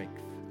your strength.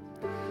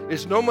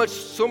 It's no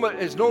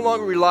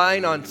longer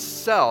relying on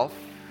self,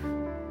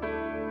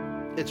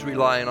 it's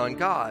relying on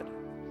God.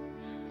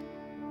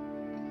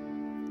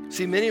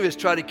 See, many of us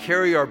try to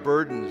carry our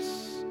burdens.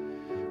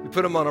 We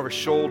put them on our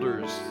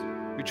shoulders.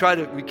 We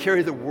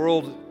carry the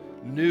world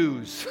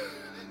news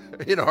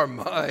in our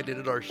mind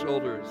and in our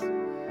shoulders.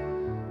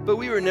 But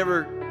we were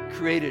never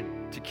created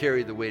to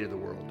carry the weight of the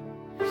world.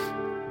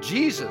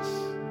 Jesus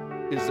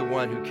is the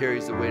one who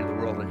carries the weight of the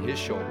world on His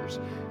shoulders.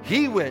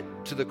 He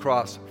went to the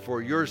cross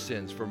for your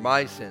sins, for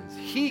my sins.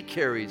 He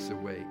carries the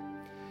weight.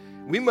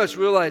 We must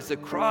realize the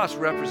cross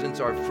represents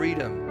our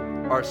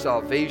freedom, our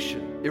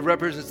salvation. It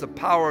represents the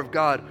power of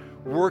God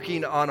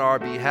working on our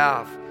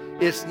behalf.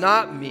 It's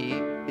not me,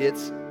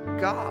 it's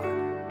God.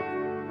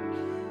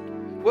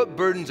 What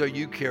burdens are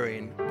you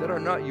carrying that are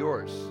not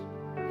yours?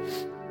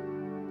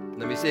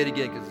 Let me say it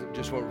again because it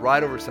just went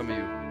right over some of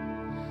you.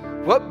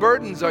 What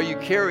burdens are you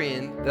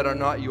carrying that are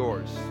not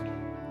yours?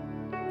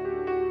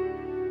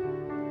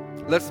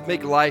 Let's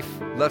make life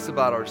less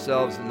about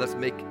ourselves and let's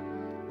make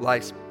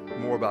life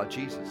more about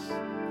Jesus.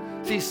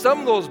 See, some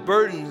of those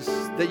burdens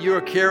that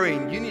you're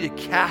carrying, you need to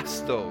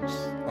cast those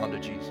onto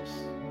Jesus.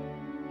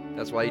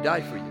 That's why He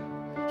died for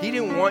you. He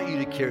didn't want you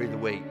to carry the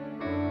weight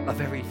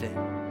of everything.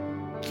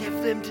 Give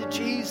them to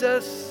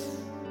Jesus.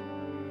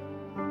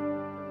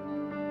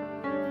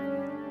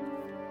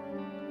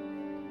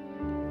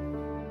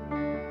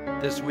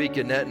 This week,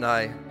 Annette and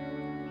I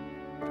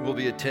will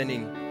be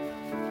attending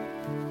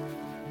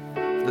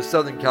the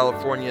Southern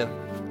California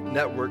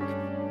Network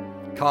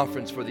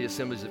Conference for the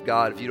Assemblies of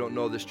God. If you don't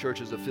know, this church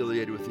is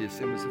affiliated with the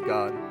Assemblies of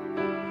God.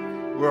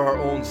 We're our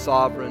own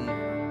sovereign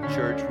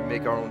church. We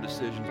make our own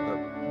decisions, but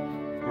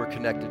we're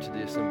connected to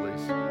the Assemblies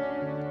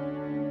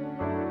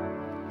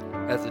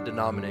as a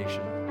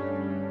denomination.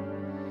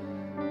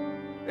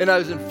 And I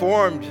was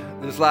informed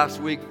this last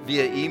week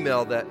via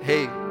email that,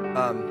 hey,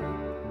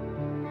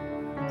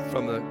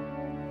 from the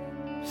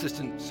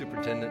assistant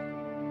superintendent,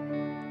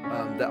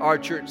 that our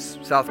church,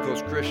 South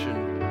Coast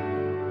Christian,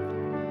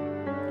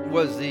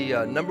 was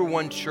the number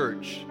one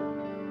church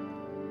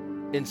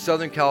in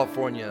Southern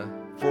California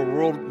for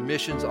World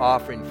Missions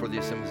Offering for the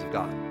Assemblies of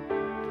God.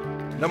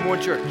 Number one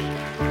church.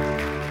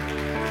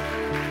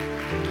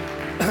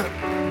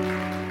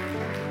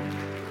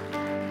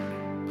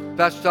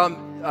 Pastor Tom,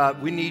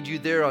 we need you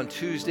there on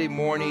Tuesday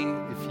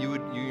morning. If you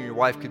and your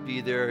wife could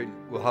be there,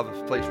 we'll have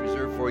a place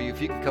reserved for you.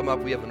 If you can come up,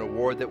 we have an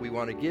award that we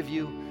want to give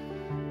you.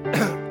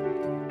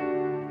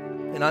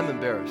 And I'm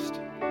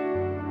embarrassed.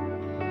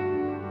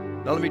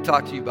 Now let me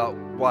talk to you about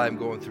why I'm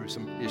going through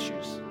some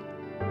issues.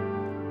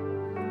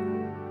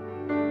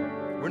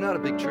 We're not a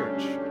big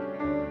church,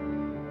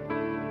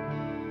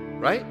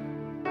 right?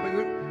 I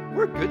mean,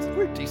 we're good.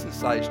 We're a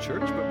decent-sized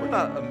church, but we're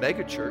not a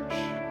mega church.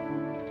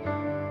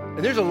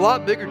 And there's a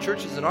lot bigger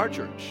churches than our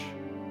church.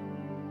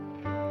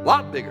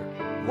 Lot bigger.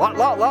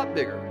 Lot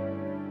bigger.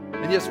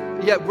 And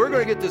yet we're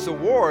going to get this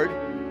award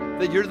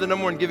that you're the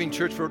number one giving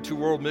church to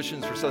world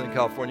missions for Southern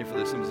California for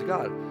the Assemblies of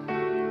God.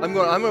 I'm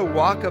going to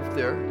walk up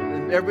there,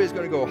 and everybody's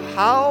going to go,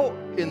 how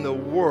in the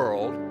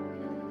world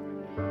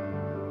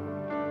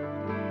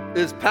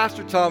is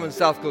Pastor Tom and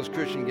South Coast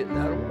Christian getting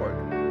that award?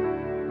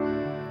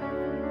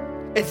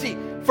 And see,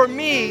 for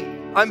me,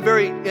 I'm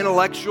very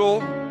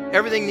intellectual.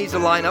 Everything needs to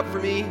line up for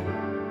me.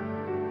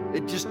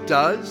 It just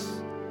does.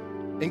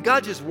 And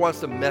God just wants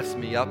to mess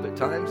me up at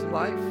times in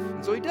life.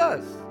 And so he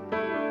does.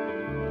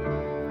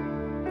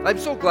 I'm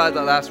so glad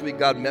that last week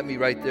God met me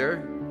right there.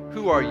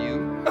 Who are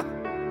you?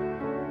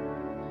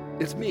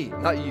 It's me,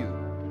 not you.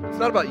 It's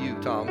not about you,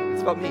 Tom.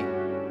 It's about me.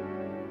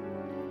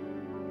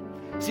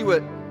 See,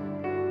 what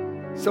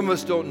some of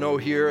us don't know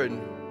here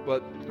and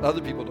what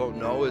other people don't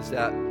know is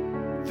that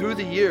through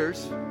the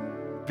years,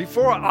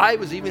 before I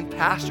was even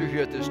pastor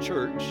here at this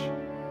church,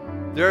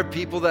 there are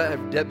people that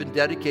have been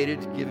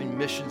dedicated to giving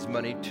missions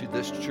money to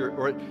this church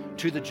or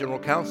to the General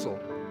Council.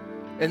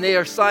 And they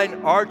are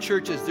assigned our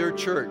church as their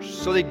church.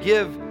 So they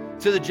give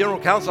to the General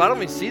Council. I don't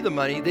even see the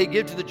money. They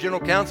give to the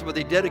General Council, but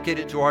they dedicate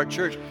it to our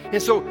church.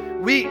 And so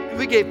we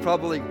gave a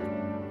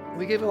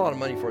lot of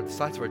money for it. The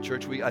size of our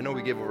church, I know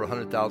we gave over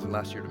 $100,000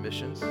 last year to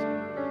missions.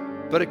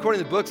 But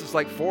according to the books, it's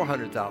like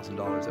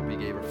 $400,000 that we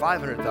gave, or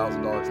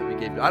 $500,000 that we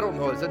gave. I don't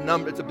know. It's a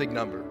number. It's a big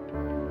number.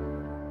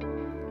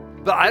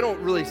 But I don't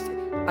really.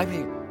 I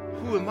mean,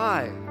 who am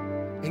I?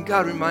 And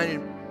God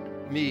reminded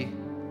me,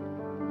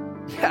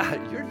 yeah,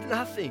 you're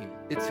nothing.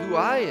 It's who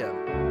I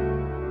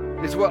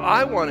am. It's what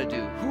I want to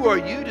do. Who are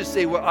you to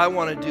say what I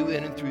want to do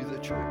in and through the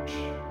church?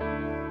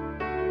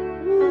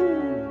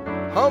 Woo,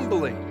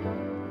 humbling.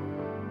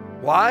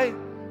 Why?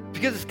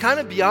 Because it's kind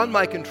of beyond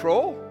my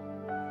control.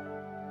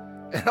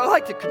 And I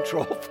like to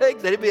control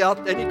things. Any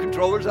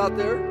controllers out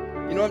there?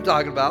 You know what I'm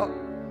talking about?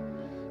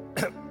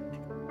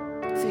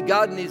 See,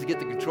 God needs to get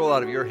the control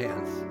out of your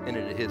hands and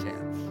into his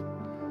hands.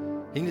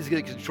 He needs to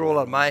get the control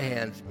out of my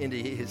hands into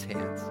his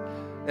hands.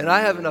 And I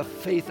have enough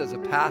faith as a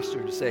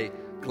pastor to say,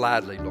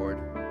 gladly, Lord,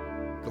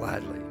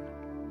 gladly.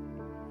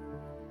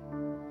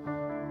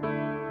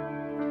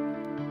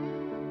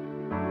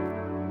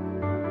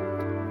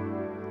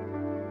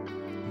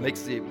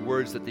 Makes the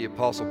words that the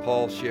Apostle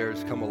Paul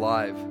shares come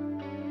alive.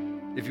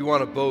 If you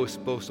want to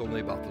boast, boast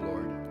only about the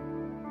Lord.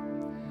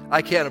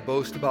 I can't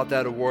boast about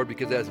that award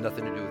because it has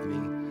nothing to do with me.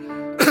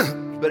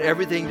 But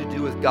everything to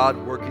do with God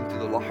working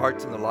through the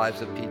hearts and the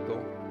lives of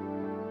people.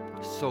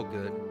 So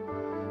good.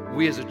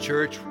 We as a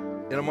church,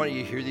 and I want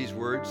you to hear these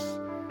words.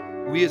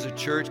 We as a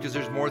church, because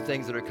there's more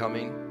things that are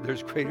coming.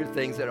 There's greater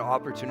things that are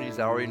opportunities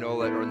I already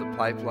know that are in the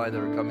pipeline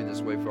that are coming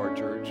this way for our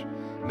church.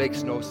 It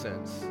makes no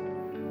sense.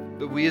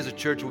 But we as a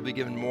church will be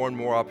given more and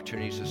more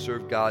opportunities to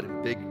serve God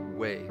in big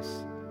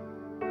ways.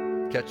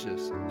 Catch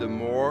this. The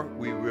more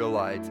we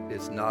realize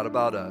it's not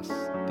about us,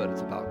 but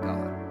it's about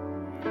God.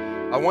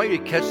 I want you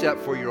to catch that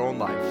for your own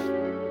life.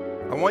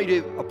 I want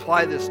you to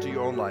apply this to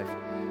your own life.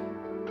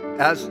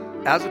 As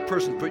a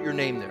person, put your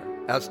name there.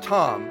 As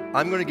Tom,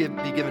 I'm going to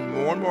be given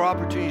more and more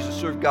opportunities to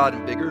serve God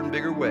in bigger and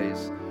bigger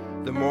ways.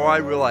 The more I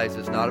realize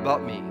it's not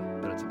about me,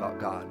 but it's about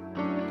God.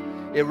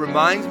 It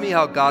reminds me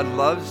how God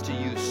loves to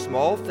use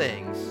small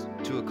things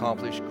to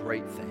accomplish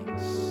great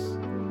things,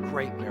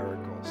 great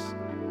miracles.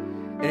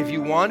 And if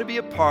you want to be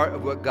a part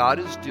of what God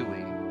is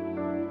doing,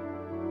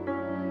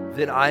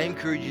 then I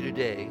encourage you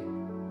today,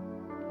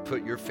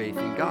 put your faith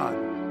in God.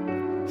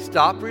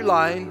 Stop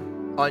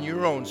relying on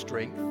your own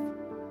strength.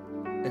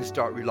 and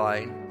start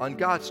relying on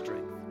God's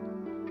strength.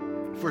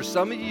 For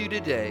some of you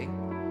today,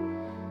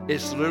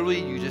 it's literally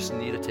you just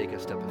need to take a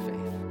step of faith.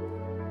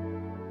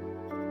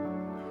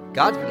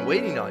 God's been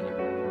waiting on you.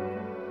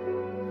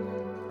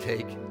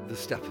 Take the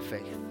step of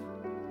faith.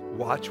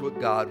 Watch what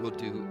God will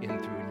do in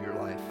through in your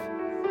life.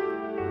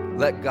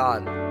 Let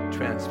God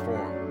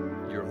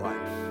transform your life.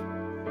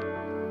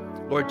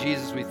 Lord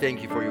Jesus, we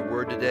thank you for your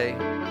word today.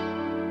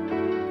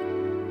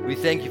 We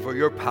thank you for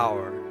your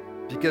power,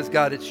 because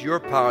God, it's your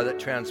power that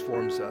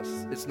transforms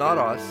us. It's not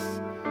us.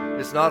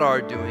 It's not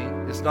our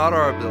doing. It's not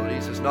our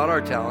abilities. It's not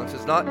our talents.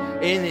 It's not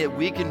anything that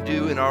we can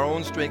do in our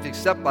own strength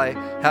except by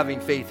having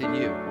faith in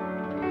you.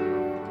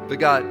 But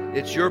God,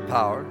 it's your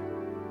power.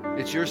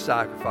 It's your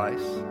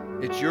sacrifice.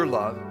 It's your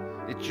love.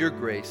 It's your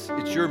grace.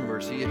 It's your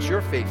mercy. It's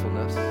your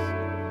faithfulness.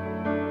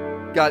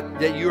 God,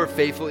 that you are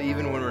faithful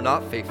even when we're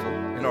not faithful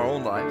in our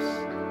own lives.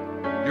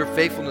 Your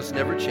faithfulness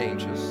never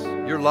changes.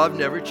 Your love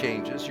never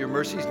changes. Your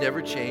mercies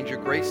never change.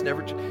 Your grace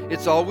never changes.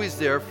 It's always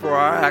there for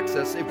our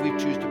access if we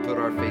choose to put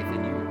our faith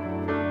in you.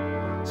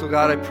 So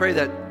God, I pray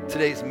that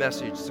today's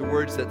message, the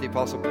words that the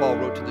Apostle Paul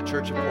wrote to the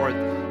church of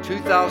Corinth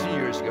 2,000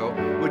 years ago,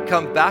 would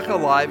come back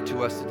alive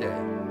to us today.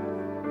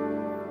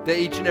 That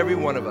each and every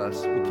one of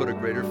us will put a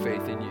greater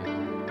faith in you.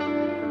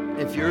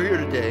 If you're here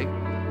today,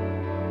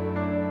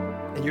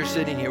 and you're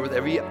sitting here with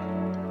every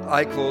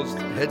eye closed,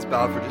 heads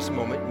bowed for just a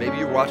moment, maybe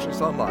you're watching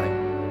us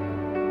online,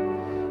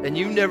 and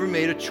you never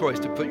made a choice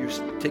to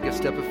take a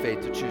step of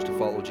faith to choose to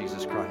follow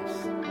Jesus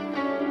Christ.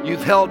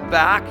 You've held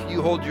back,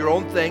 you hold your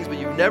own things, but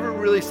you've never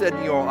really said,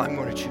 I'm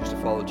going to choose to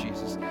follow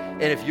Jesus.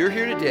 And if you're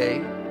here today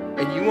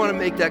and you want to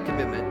make that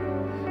commitment,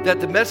 that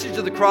the message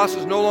of the cross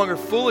is no longer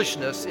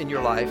foolishness in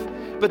your life,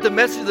 but the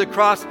message of the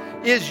cross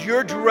is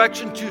your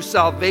direction to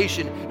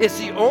salvation. It's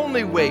the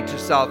only way to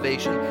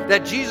salvation.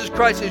 That Jesus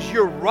Christ is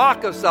your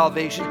rock of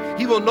salvation.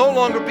 He will no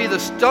longer be the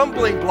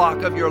stumbling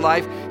block of your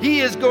life. He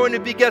is going to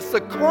be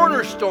the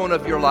cornerstone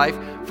of your life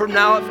from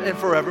now and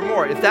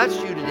forevermore. If that's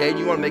you today and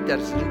you want to make that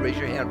decision, raise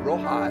your hand real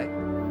high.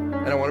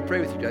 And I want to pray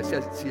with you guys.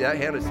 See that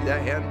hand? I see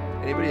that hand.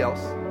 Anybody else?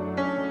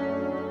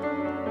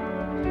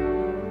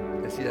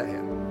 I see that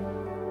hand.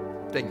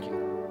 Thank you.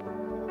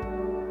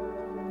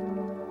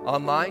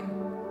 Online,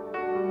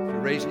 if you're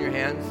raising your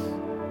hands,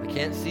 I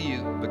can't see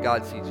you, but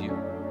God sees you.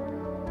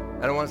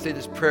 And I want to say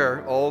this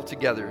prayer all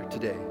together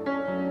today.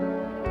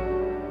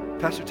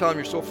 Pastor Tom,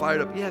 you're so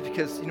fired up. Yeah,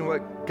 because you know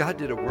what? God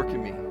did a work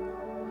in me.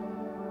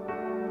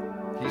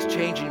 He's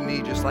changing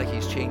me just like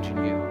he's changing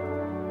you.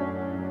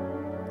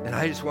 And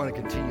I just want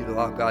to continue to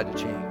allow God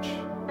to change.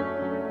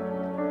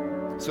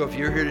 So if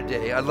you're here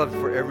today, I'd love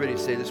for everybody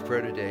to say this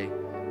prayer today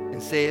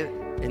and say it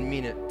and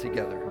mean it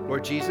together.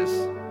 Lord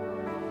Jesus,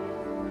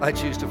 I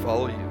choose to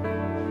follow you.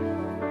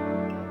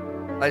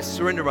 I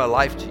surrender my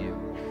life to you.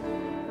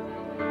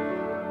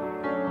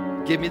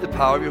 Give me the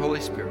power of your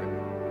Holy Spirit.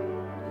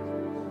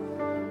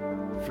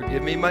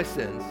 Forgive me my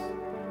sins.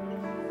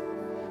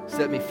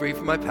 Set me free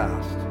from my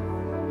past.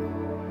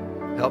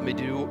 Help me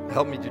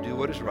to do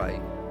what is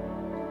right.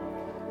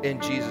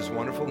 In Jesus'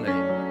 wonderful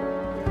name.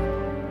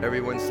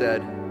 Everyone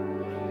said,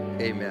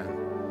 amen.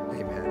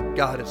 Amen.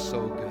 God is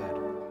so good.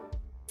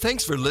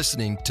 Thanks for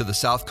listening to the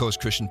South Coast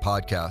Christian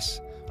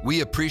Podcast.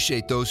 We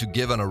appreciate those who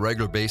give on a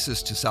regular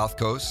basis to South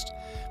Coast,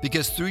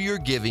 because through your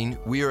giving,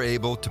 we are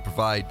able to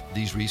provide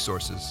these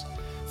resources.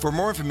 For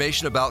more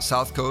information about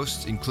South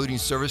Coast, including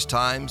service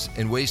times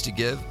and ways to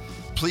give,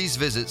 please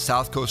visit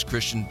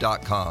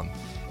southcoastchristian.com.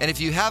 And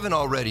if you haven't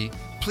already,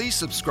 please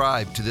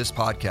subscribe to this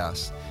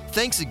podcast.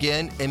 Thanks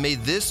again, and may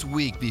this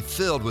week be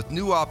filled with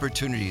new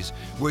opportunities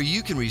where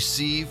you can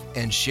receive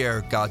and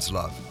share God's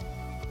love.